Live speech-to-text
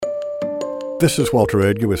This is Walter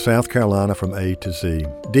Edgar with South Carolina from A to Z.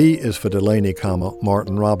 D is for Delany,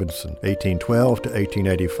 Martin Robinson, 1812 to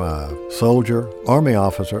 1885. Soldier, Army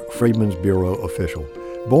officer, Freedman's Bureau official.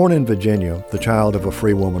 Born in Virginia, the child of a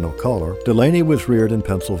free woman of color, Delany was reared in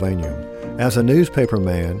Pennsylvania. As a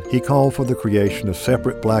newspaperman, he called for the creation of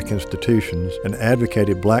separate black institutions and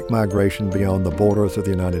advocated black migration beyond the borders of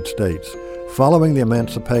the United States. Following the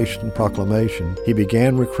Emancipation Proclamation, he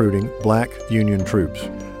began recruiting black Union troops.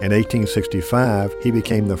 In 1865, he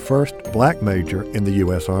became the first black major in the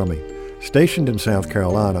U.S. Army. Stationed in South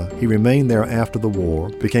Carolina, he remained there after the war,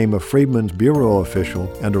 became a Freedman's Bureau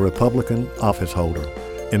official and a Republican office holder.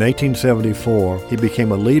 In 1874, he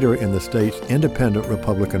became a leader in the state's independent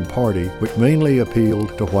Republican Party, which mainly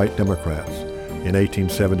appealed to white Democrats. In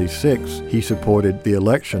 1876, he supported the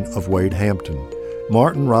election of Wade Hampton.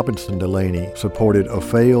 Martin Robinson Delany supported a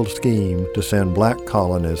failed scheme to send black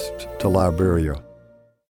colonists to Liberia.